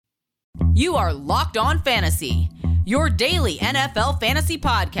You are Locked On Fantasy, your daily NFL fantasy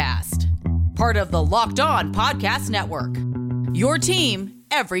podcast. Part of the Locked On Podcast Network, your team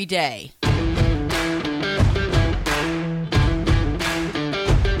every day.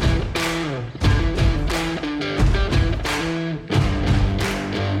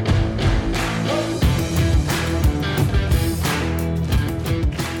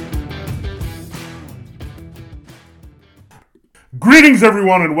 Greetings,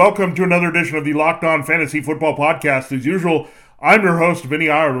 everyone, and welcome to another edition of the Locked On Fantasy Football Podcast. As usual, I'm your host, Vinny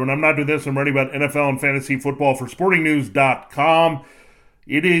Iyer. When I'm not doing this, I'm writing about NFL and fantasy football for SportingNews.com.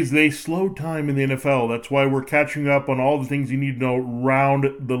 It is a slow time in the NFL. That's why we're catching up on all the things you need to know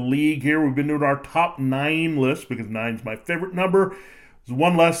around the league here. We've been doing our top 9 list because 9 is my favorite number. It's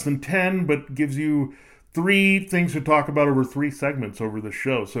one less than 10, but gives you 3 things to talk about over 3 segments over the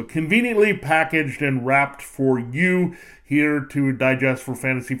show. So conveniently packaged and wrapped for you here to digest for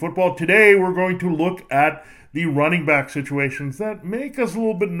fantasy football. Today we're going to look at the running back situations that make us a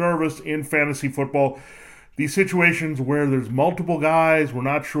little bit nervous in fantasy football. These situations where there's multiple guys, we're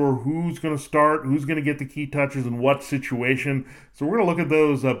not sure who's going to start, who's going to get the key touches in what situation. So we're going to look at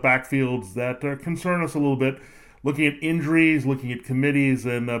those backfields that concern us a little bit, looking at injuries, looking at committees,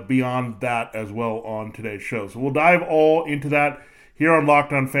 and beyond that as well on today's show. So we'll dive all into that here on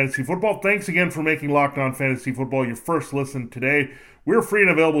Locked On Fantasy Football. Thanks again for making Locked On Fantasy Football your first listen today. We're free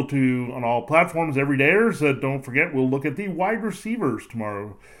and available on all platforms every day. Don't forget, we'll look at the wide receivers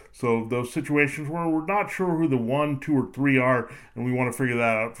tomorrow. So those situations where we're not sure who the 1, 2, or 3 are, and we want to figure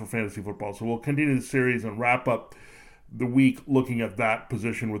that out for fantasy football. So we'll continue the series and wrap up the week looking at that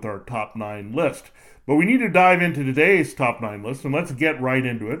position with our top 9 list. But we need to dive into today's top 9 list, and let's get right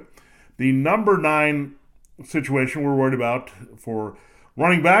into it. The number 9 situation we're worried about for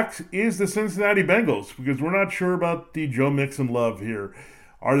running backs is the Cincinnati Bengals, because we're not sure about the Joe Mixon love here.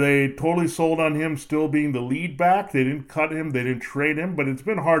 Are they totally sold on him still being the lead back? They didn't cut him, they didn't trade him, but it's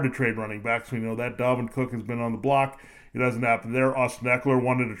been hard to trade running backs. We know that Dalvin Cook has been on the block. It doesn't happen there. Austin Eckler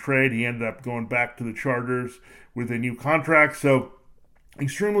wanted to trade. He ended up going back to the Chargers with a new contract. So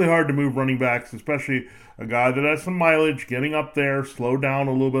extremely hard to move running backs, especially a guy that has some mileage, getting up there, slowed down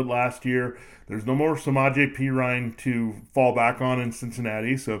a little bit last year. There's no more Samaje Perine to fall back on in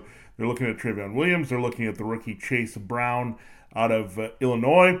Cincinnati, so they're looking at Trevion Williams. They're looking at the rookie Chase Brown out of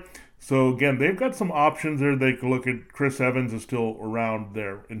Illinois. So again, they've got some options there. They can look at Chris Evans is still around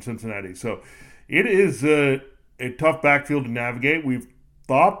there in Cincinnati. So it is a tough backfield to navigate. We've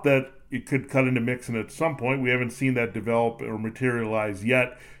thought that it could cut into Mixon at some point. We haven't seen that develop or materialize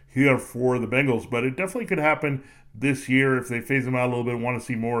yet here for the Bengals, but it definitely could happen this year if they phase him out a little bit and want to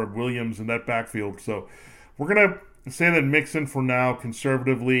see more of Williams in that backfield. So we're going to say that Mixon for now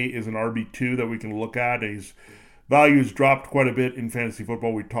conservatively is an RB2 that we can look at. His value's dropped quite a bit in fantasy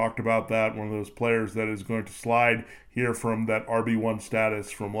football. We talked about that. One of those players that is going to slide here from that RB1 status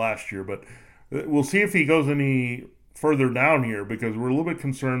from last year. But we'll see if he goes any further down here, because we're a little bit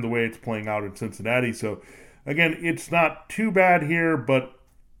concerned the way it's playing out in Cincinnati. So again, it's not too bad here, but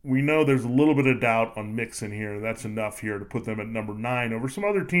we know there's a little bit of doubt on Mixon here. That's enough here to put them at number 9 over some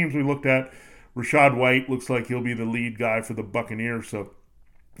other teams we looked at. Rashad White looks like he'll be the lead guy for the Buccaneers, so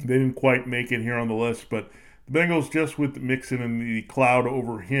they didn't quite make it here on the list. But the Bengals, just with Mixon and the cloud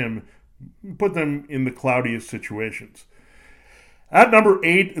over him, put them in the cloudiest situations. At number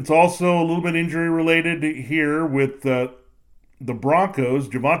 8, it's also a little bit injury-related here with the Broncos.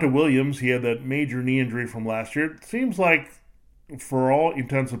 Javonte Williams, he had that major knee injury from last year. It seems like, for all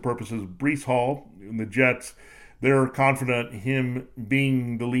intents and purposes, Breece Hall and the Jets, they're confident him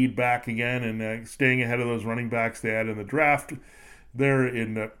being the lead back again and staying ahead of those running backs they had in the draft there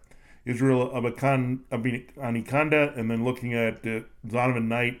in Israel Abanikanda, and then looking at Zonovan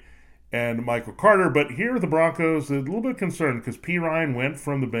Knight and Michael Carter. But here the Broncos are a little bit concerned because Perine went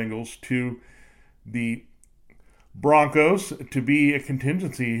from the Bengals to the Broncos to be a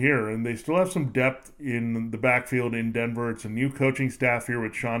contingency here, and they still have some depth in the backfield in Denver. It's a new coaching staff here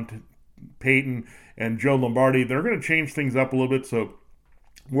with Sean Payton and Joe Lombardi. They're going to change things up a little bit, so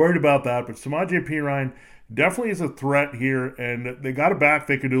worried about that. But Samaje Perine definitely is a threat here, and they got a back.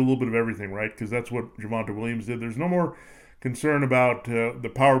 They could do a little bit of everything, right? Because that's what Javonte Williams did. There's no more concern about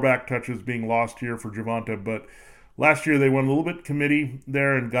the power back touches being lost here for Javonte, but last year they went a little bit committee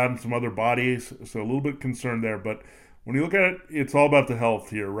there and gotten some other bodies, so a little bit concerned there. But when you look at it, it's all about the health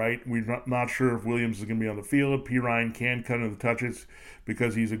here, right? We're not sure if Williams is going to be on the field. Perine can cut into the touches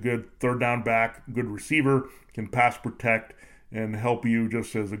because he's a good third down back, good receiver, can pass protect, and help you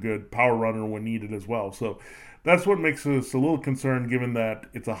just as a good power runner when needed as well. So that's what makes us a little concerned, given that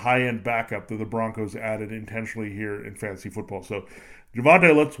it's a high-end backup that the Broncos added intentionally here in fantasy football. So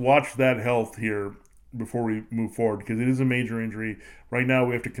Javonte, let's watch that health here before we move forward because it is a major injury. Right now,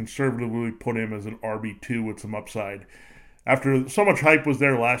 we have to conservatively put him as an RB2 with some upside. After so much hype was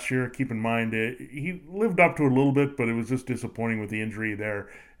there last year, keep in mind, he lived up to it a little bit, but it was just disappointing with the injury there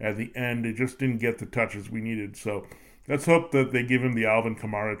at the end. It just didn't get the touches we needed. So let's hope that they give him the Alvin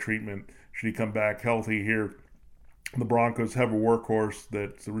Kamara treatment should he come back healthy here. The Broncos have a workhorse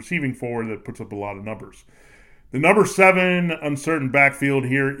that's a receiving forward that puts up a lot of numbers. The number 7 uncertain backfield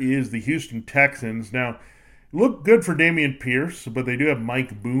here is the Houston Texans. Now, look good for Dameon Pierce, but they do have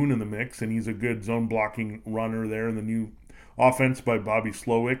Mike Boone in the mix, and he's a good zone blocking runner there in the new offense by Bobby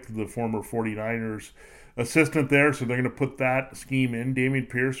Slowick, the former 49ers assistant there. So they're going to put that scheme in. Dameon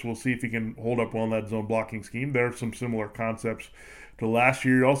Pierce, we'll see if he can hold up well in that zone blocking scheme. There are some similar concepts to last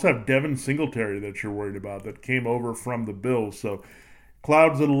year. You also have Devin Singletary that you're worried about that came over from the Bills. So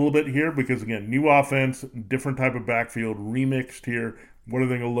clouds it a little bit here because, again, new offense, different type of backfield, remixed here. What are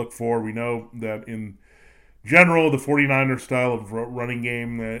they going to look for? We know that in general, the 49ers style of running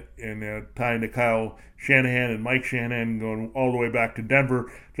game and tying to Kyle Shanahan and Mike Shanahan going all the way back to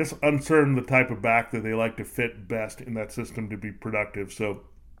Denver, just uncertain the type of back that they like to fit best in that system to be productive. So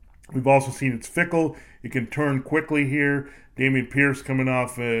we've also seen it's fickle. It can turn quickly here. Dameon Pierce coming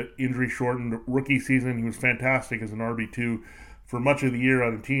off an injury-shortened rookie season. He was fantastic as an RB2 for much of the year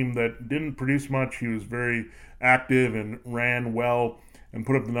on a team that didn't produce much. He was very active and ran well and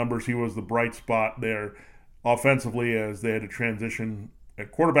put up the numbers. He was the bright spot there offensively as they had to transition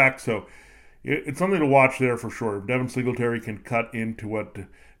at quarterback. So it's something to watch there for sure. Devin Singletary can cut into what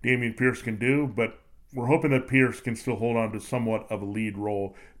Dameon Pierce can do, but we're hoping that Pierce can still hold on to somewhat of a lead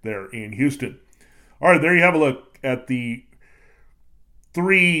role there in Houston. All right, there you have a look at the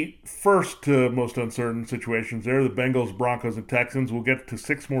 3 first most uncertain situations there, the Bengals, Broncos, and Texans. We'll get to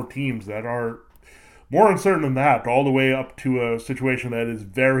 6 more teams that are more uncertain than that, all the way up to a situation that is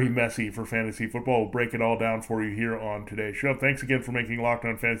very messy for fantasy football. We'll break it all down for you here on today's show. Thanks again for making Locked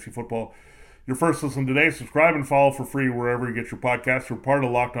On Fantasy Football your first listen today. Subscribe and follow for free wherever you get your podcasts. We're part of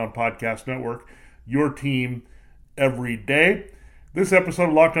the Locked On Podcast Network, your team every day. This episode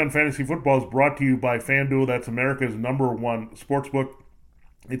of Locked On Fantasy Football is brought to you by FanDuel. That's America's #1 sportsbook.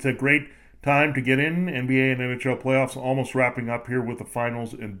 It's a great time to get in. NBA and NHL playoffs almost wrapping up here with the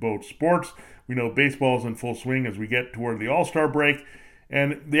finals in both sports. We know baseball is in full swing as we get toward the All-Star break,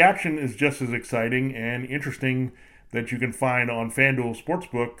 and the action is just as exciting and interesting that you can find on FanDuel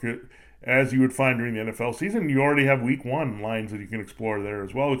Sportsbook as you would find during the NFL season. You already have Week 1 lines that you can explore there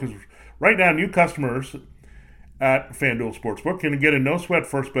as well, because right now new customers at FanDuel Sportsbook can get a no-sweat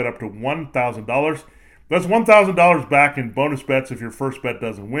first bet up to $1,000. That's $1,000 back in bonus bets if your first bet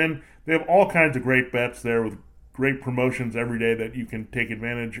doesn't win. They have all kinds of great bets there with great promotions every day that you can take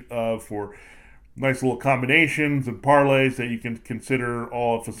advantage of for nice little combinations and parlays that you can consider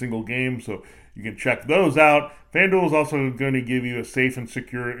all of a single game. So you can check those out. FanDuel is also going to give you a safe and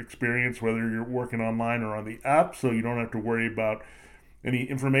secure experience whether you're working online or on the app, so you don't have to worry about any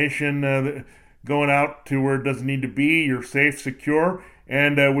information going out to where it doesn't need to be. You're safe, secure.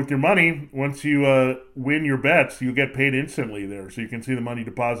 And with your money, once you win your bets, you get paid instantly there. So you can see the money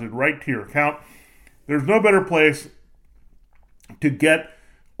deposited right to your account. There's no better place to get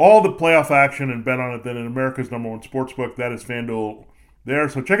all the playoff action and bet on it than in America's #1 sportsbook. That is FanDuel there.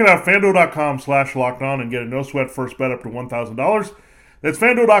 So check it out, FanDuel.com/lockedon, and get a no-sweat first bet up to $1,000. That's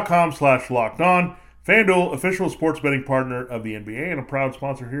FanDuel.com/lockedon. FanDuel, official sports betting partner of the NBA and a proud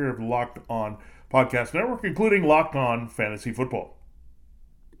sponsor here of the Locked On Podcast Network, including Locked On Fantasy Football.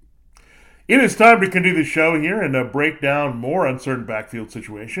 It is time to continue the show here and break down more uncertain backfield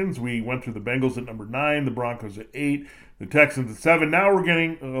situations. We went through the Bengals at number 9, the Broncos at 8, the Texans at 7. Now we're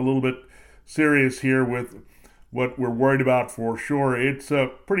getting a little bit serious here with what we're worried about for sure. It's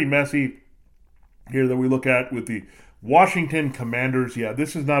pretty messy here that we look at with the Washington Commanders. Yeah,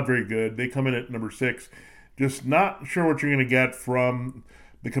 this is not very good. They come in at number 6. Just not sure what you're going to get from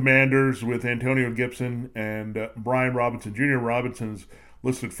the Commanders with Antonio Gibson and Brian Robinson Jr. Robinson's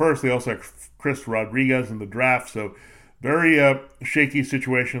listed first. They also have Chris Rodriguez in the draft. So very shaky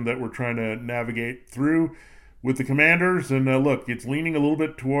situation that we're trying to navigate through with the Commanders. And look, it's leaning a little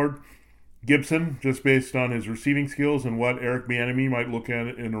bit toward Gibson just based on his receiving skills and what Eric Bieniemy might look at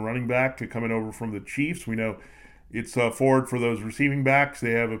in a running back coming over from the Chiefs. We know it's forward for those receiving backs.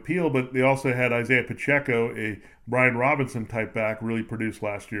 They have appeal, but they also had Isaiah Pacheco, a Brian Robinson type back, really produced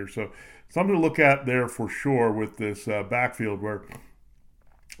last year. So something to look at there for sure with this backfield where,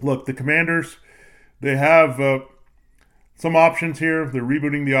 look, the Commanders, they have some options here. They're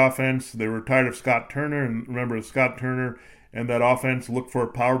rebooting the offense. They were tired of Scott Turner, and remember, Scott Turner and that offense looked for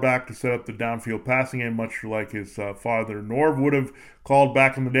a power back to set up the downfield passing game, much like his father Norv would have called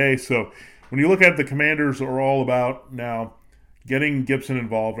back in the day. So when you look at the Commanders are all about now getting Gibson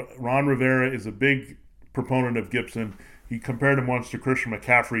involved. Ron Rivera is a big proponent of Gibson. He compared him once to Christian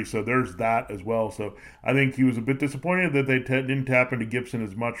McCaffrey, so there's that as well. So I think he was a bit disappointed that they didn't tap into Gibson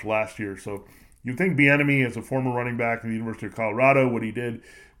as much last year. So you think Bieniemy, as a former running back at the University of Colorado, what he did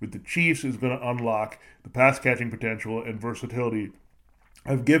with the Chiefs is going to unlock the pass-catching potential and versatility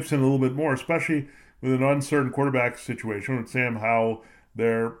of Gibson a little bit more, especially with an uncertain quarterback situation with Sam Howell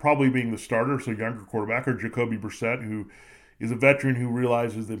there probably being the starter, so younger quarterback, or Jacoby Brissett, who is a veteran who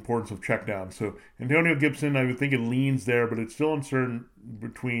realizes the importance of checkdowns. So Antonio Gibson, I would think it leans there, but it's still uncertain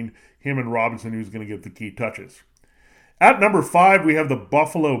between him and Robinson who's going to get the key touches. At number 5, we have the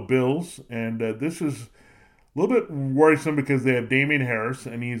Buffalo Bills, and this is a little bit worrisome because they have Damian Harris,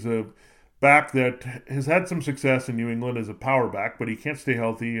 and he's a back that has had some success in New England as a power back, but he can't stay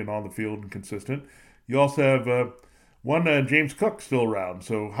healthy and on the field and consistent. You also have James Cook still around.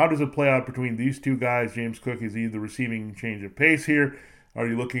 So how does it play out between these two guys? James Cook is either receiving change of pace here. Are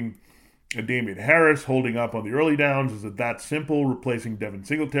you looking at Damian Harris holding up on the early downs? Is it that simple, replacing Devin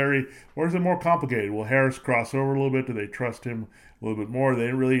Singletary? Or is it more complicated? Will Harris cross over a little bit? Do they trust him a little bit more? They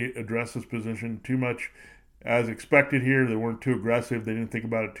didn't really address this position too much as expected here. They weren't too aggressive. They didn't think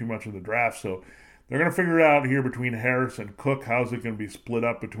about it too much in the draft. So they're going to figure it out here between Harris and Cook. How's it going to be split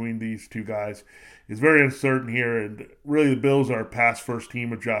up between these two guys? It's very uncertain here, and really the Bills are a pass-first team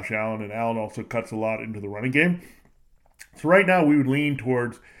with Josh Allen, and Allen also cuts a lot into the running game. So right now we would lean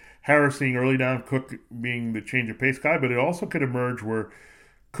towards Harris seeing early down, Cook being the change of pace guy, but it also could emerge where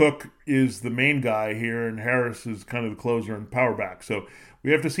Cook is the main guy here, and Harris is kind of the closer and power back. So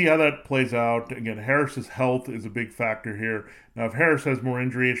we have to see how that plays out. Again, Harris's health is a big factor here. Now, if Harris has more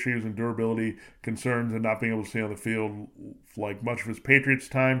injury issues and durability concerns and not being able to stay on the field like much of his Patriots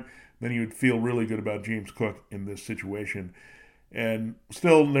time, then you would feel really good about James Cook in this situation. And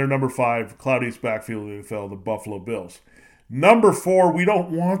still, they're number 5, cloudiest backfield in the NFL, the Buffalo Bills. Number 4, we don't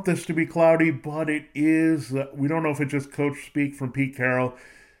want this to be cloudy, but it is. We don't know if it's just coach speak from Pete Carroll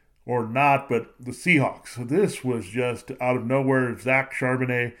or not, but the Seahawks. So this was just out of nowhere. Zach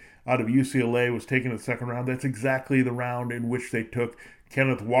Charbonnet out of UCLA was taken in the second round. That's exactly the round in which they took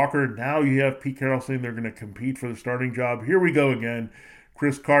Kenneth Walker. Now you have Pete Carroll saying they're going to compete for the starting job. Here we go again.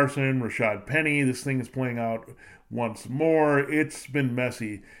 Chris Carson, Rashad Penny. This thing is playing out once more. It's been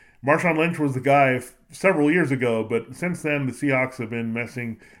messy. Marshawn Lynch was the guy several years ago, but since then the Seahawks have been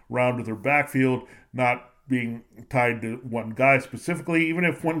messing around with their backfield, not being tied to one guy specifically, even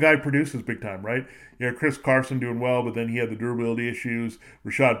if one guy produces big time, right? Yeah, Chris Carson doing well, but then he had the durability issues.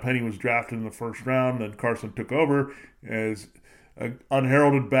 Rashad Penny was drafted in the first round, then Carson took over as an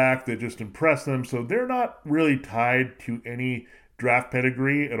unheralded back that just impressed them. So they're not really tied to any draft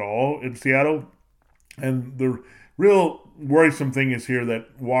pedigree at all in Seattle. And the real worrisome thing is here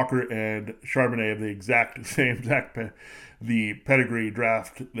that Walker and Charbonnet have the pedigree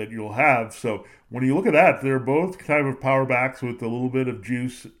draft that you'll have. So when you look at that, they're both type of power backs with a little bit of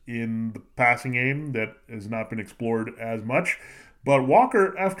juice in the passing game that has not been explored as much. But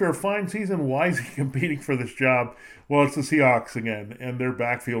Walker, after a fine season, why is he competing for this job? Well, it's the Seahawks again, and their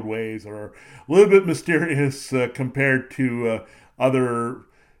backfield ways are a little bit mysterious compared to other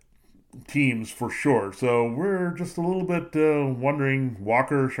teams for sure. So we're just a little bit wondering,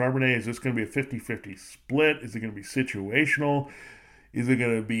 Walker, Charbonnet, is this going to be a 50-50 split? Is it going to be situational? Is it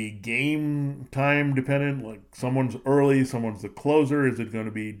going to be game time dependent? Like someone's early, someone's the closer? Is it going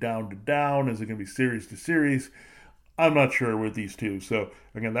to be down to down? Is it going to be series to series? I'm not sure with these two. So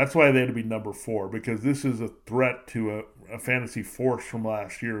again, that's why they had to be number 4, because this is a threat to a fantasy force from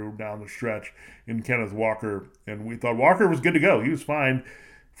last year down the stretch in Kenneth Walker. And we thought Walker was good to go. He was fine.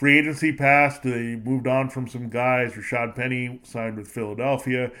 Free agency passed. They moved on from some guys. Rashad Penny signed with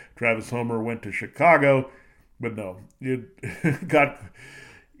Philadelphia. Travis Homer went to Chicago. But no, it got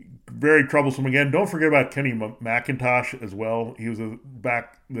very troublesome again. Don't forget about Kenny McIntosh as well. He was a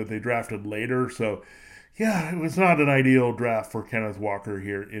back that they drafted later. So, yeah, it was not an ideal draft for Kenneth Walker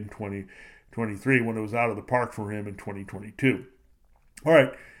here in 2023 when it was out of the park for him in 2022. All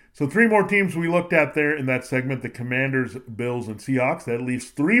right. So 3 more teams we looked at there in that segment, the Commanders, Bills, and Seahawks. That leaves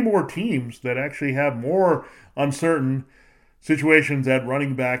 3 more teams that actually have more uncertain situations at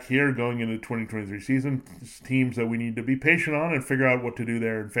running back here going into the 2023 season. It's teams that we need to be patient on and figure out what to do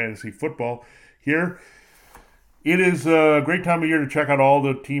there in fantasy football here. It is a great time of year to check out all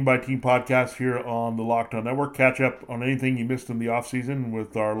the team-by-team podcasts here on the Locked On Network. Catch up on anything you missed in the offseason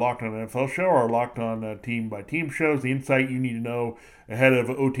with our Locked On NFL show, our Locked On team-by-team shows, the insight you need to know ahead of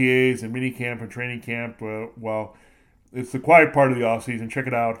OTAs and minicamp and training camp while It's the quiet part of the offseason. Check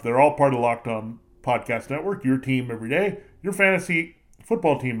it out. They're all part of the Locked On Podcast Network, your team every day, your fantasy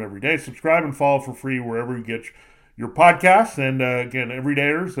football team every day. Subscribe and follow for free wherever you get your podcasts. And again,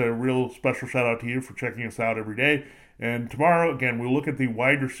 everydayers, a real special shout out to you for checking us out every day. And tomorrow, again, we'll look at the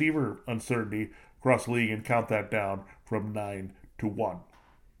wide receiver uncertainty across the league and count that down from 9 to 1.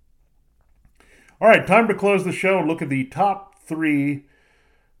 All right, time to close the show and look at the top 3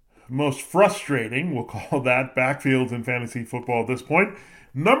 most frustrating, we'll call that, backfields in fantasy football at this point.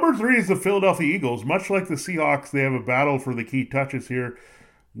 Number 3 is the Philadelphia Eagles. Much like the Seahawks, they have a battle for the key touches here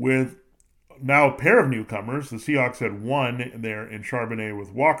with now a pair of newcomers. The Seahawks had 1 there in Charbonnet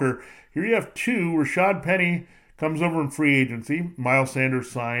with Walker. Here you have 2. Rashad Penny comes over in free agency. Miles Sanders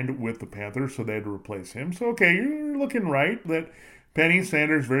signed with the Panthers, so they had to replace him. So, okay, you're looking right that Penny,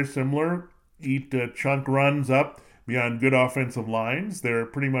 Sanders, very similar, eat chunk runs up beyond good offensive lines. They're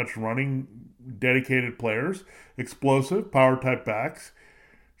pretty much running dedicated players, explosive, power-type backs.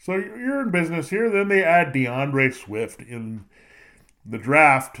 So you're in business here. Then they add DeAndre Swift in the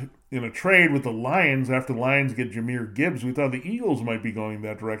draft in a trade with the Lions. After the Lions get Jahmyr Gibbs, we thought the Eagles might be going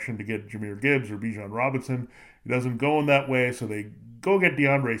that direction to get Jahmyr Gibbs or Bijan Robinson. It doesn't go in that way, so they go get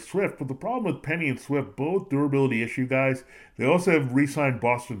DeAndre Swift. But the problem with Penny and Swift, both durability issue guys. They also have re-signed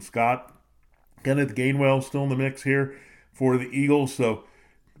Boston Scott. Kenneth Gainwell still in the mix here for the Eagles. So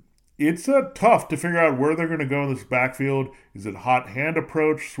it's tough to figure out where they're going to go in this backfield. Is it hot hand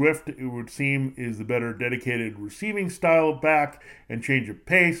approach? Swift, it would seem, is the better dedicated receiving style back and change of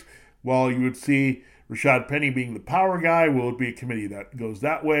pace, while you would see Rashad Penny being the power guy. Will it be a committee that goes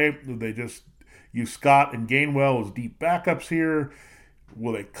that way? Will they just use Scott and Gainwell as deep backups here?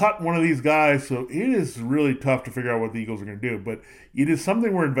 Will they cut one of these guys? So it is really tough to figure out what the Eagles are going to do. But it is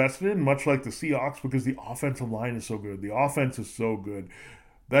something we're invested in, much like the Seahawks, because the offensive line is so good. The offense is so good.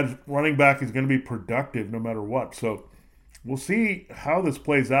 That running back is going to be productive no matter what. So we'll see how this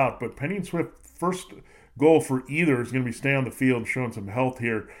plays out. But Penny and Swift, first goal for either is going to be stay on the field, showing some health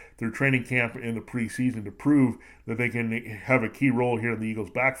here through training camp in the preseason to prove that they can have a key role here in the Eagles'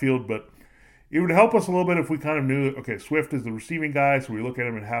 backfield. But it would help us a little bit if we kind of knew, okay, Swift is the receiving guy, so we look at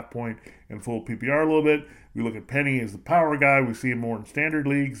him in half point and full PPR a little bit. We look at Penny as the power guy. We see him more in standard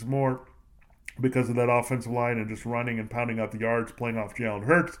leagues more because of that offensive line and just running and pounding out the yards, playing off Jalen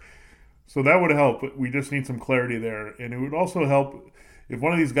Hurts. So that would help, but we just need some clarity there. And it would also help if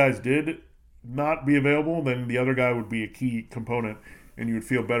one of these guys did not be available, then the other guy would be a key component, and you would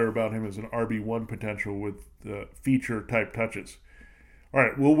feel better about him as an RB1 potential with feature-type touches. All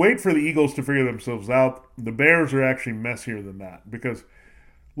right, we'll wait for the Eagles to figure themselves out. The Bears are actually messier than that because,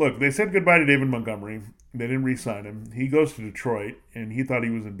 look, they said goodbye to David Montgomery. They didn't re-sign him. He goes to Detroit, and he thought he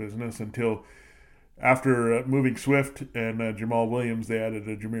was in business until after moving Swift and Jamal Williams, they added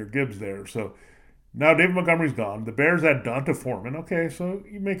a Jahmyr Gibbs there. So now David Montgomery's gone. The Bears add Donta Foreman. Okay, so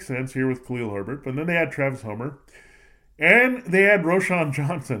it makes sense here with Khalil Herbert. But then they add Travis Homer. And they add Roschon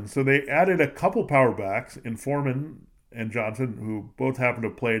Johnson. So they added a couple power backs in Foreman and Johnson, who both happen to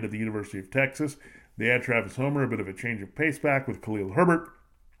have played at the University of Texas. They add Travis Homer, a bit of a change of pace back with Khalil Herbert.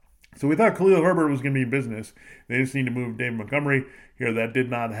 So we thought Khalil Herbert was going to be in business. They just need to move David Montgomery. Here, that did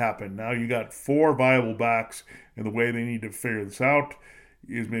not happen. Now you got 4 viable backs, and the way they need to figure this out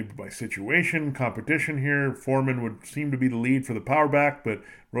is maybe by situation, competition here. Foreman would seem to be the lead for the power back, but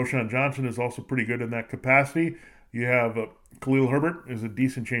Roschon Johnson is also pretty good in that capacity. You have Khalil Herbert is a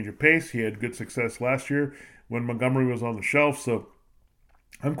decent change of pace. He had good success last year when Montgomery was on the shelf. So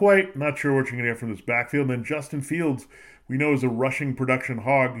I'm quite not sure what you're going to get from this backfield. And then Justin Fields, we know, is a rushing production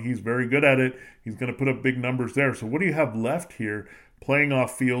hog. He's very good at it. He's going to put up big numbers there. So what do you have left here playing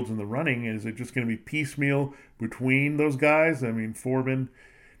off Fields in the running? Is it just going to be piecemeal between those guys? I mean, Foreman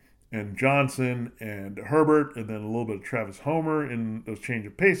and Johnson and Herbert, and then a little bit of Travis Homer in those change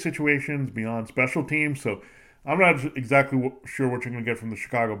of pace situations beyond special teams. So I'm not exactly sure what you're going to get from the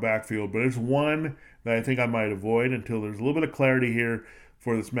Chicago backfield, but it's one that I think I might avoid until there's a little bit of clarity here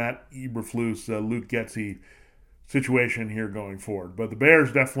for this Matt Eberflus, Luke Getsy situation here going forward. But the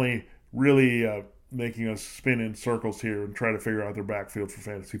Bears definitely really making us spin in circles here and try to figure out their backfield for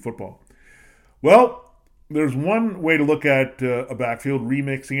fantasy football. Well, there's one way to look at a backfield,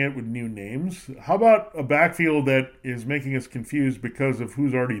 remixing it with new names. How about a backfield that is making us confused because of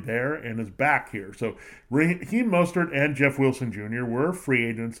who's already there and is back here? So Raheem Mostert and Jeff Wilson Jr. were free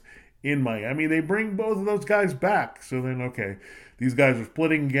agents in Miami. They bring both of those guys back. So then, okay, these guys are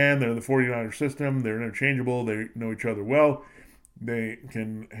splitting again. They're in the 49ers system. They're interchangeable. They know each other well. They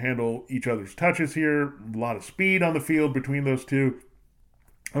can handle each other's touches here. A lot of speed on the field between those two.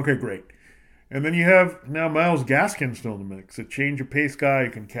 Okay, great. And then you have now Myles Gaskin still in the mix. A change of pace guy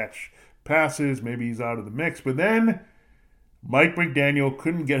who can catch passes. Maybe he's out of the mix. But then Mike McDaniel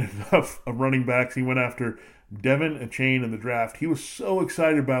couldn't get enough of running backs. He went after Devin Achane in the draft. He was so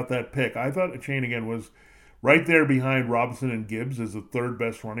excited about that pick. I thought Achane, again, was right there behind Robinson and Gibbs as the third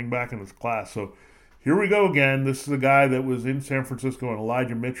best running back in his class. So here we go again. This is a guy that was in San Francisco, and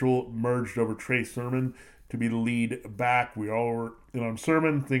Elijah Mitchell merged over Trey Sermon to be the lead back. We all were in on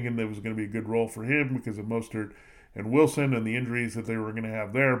Sermon thinking there was going to be a good role for him because of Mostert and Wilson and the injuries that they were going to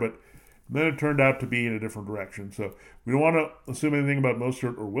have there. But then it turned out to be in a different direction. So we don't want to assume anything about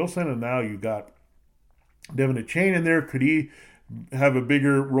Mostert or Wilson. And now you got Devin Achane in there. Could he have a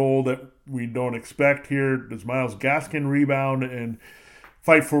bigger role that we don't expect here? Does Myles Gaskin rebound and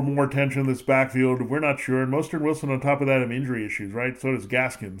fight for more attention in this backfield? We're not sure. And Mostert and Wilson on top of that have injury issues, right? So does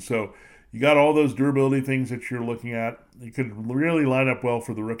Gaskin. So you got all those durability things that you're looking at. You could really line up well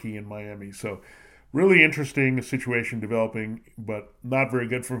for the rookie in Miami. So really interesting situation developing, but not very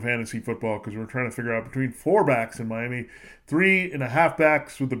good for fantasy football because we're trying to figure out between 4 backs in Miami. 3.5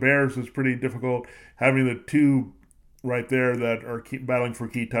 backs with the Bears is pretty difficult. Having the 2 right there that are battling for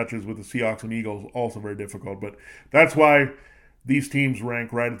key touches with the Seahawks and Eagles, also very difficult. But that's why these teams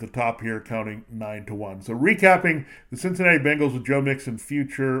rank right at the top here, counting 9-1. So recapping, the Cincinnati Bengals with Joe Mixon,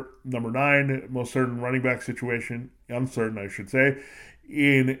 future number 9, most certain running back situation, uncertain I should say,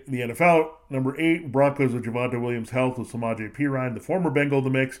 in the NFL. Number 8, Broncos with Javonte Williams' health with Samaje Perine, the former Bengal in the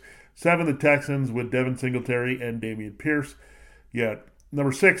mix. 7, the Texans with Devin Singletary and Dameon Pierce. Yet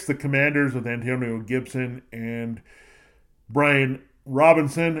number 6, the Commanders with Antonio Gibson and Brian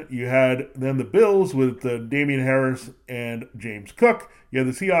Robinson. You had then the Bills with Damian Harris and James Cook. You had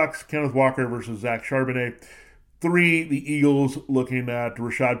the Seahawks, Kenneth Walker versus Zach Charbonnet. 3, the Eagles looking at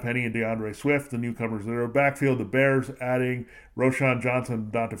Rashad Penny and DeAndre Swift, the newcomers that are backfield. The Bears adding Roshan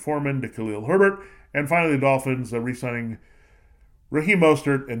Johnson, Donta Foreman to Khalil Herbert. And finally, the Dolphins re-signing Raheem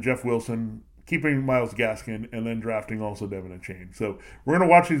Mostert and Jeff Wilson, keeping Myles Gaskin, and then drafting also Devin Achane. So we're going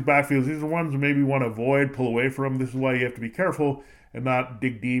to watch these backfields. These are the ones we maybe want to avoid, pull away from. This is why you have to be careful and not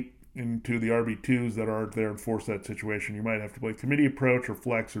dig deep into the RB2s that aren't there and force that situation. You might have to play committee approach or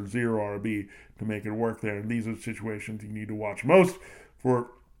flex or zero RB to make it work there. And these are situations you need to watch most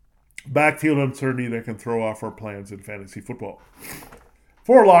for backfield uncertainty that can throw off our plans in fantasy football.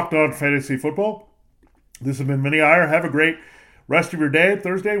 For Locked On Fantasy Football, this has been Vinny Iyer. Have a great rest of your day.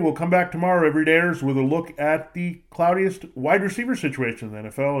 Thursday, we'll come back tomorrow, everydayers, with a look at the cloudiest wide receiver situation in the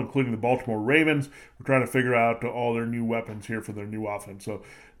NFL, including the Baltimore Ravens. We're trying to figure out all their new weapons here for their new offense. So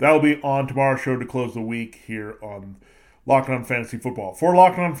that'll be on tomorrow's show to close the week here on Locked On Fantasy Football. For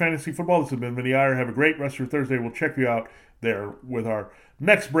Locked On Fantasy Football, this has been Vinny Iyer. Have a great rest of your Thursday. We'll check you out there with our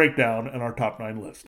next breakdown and our top 9 list.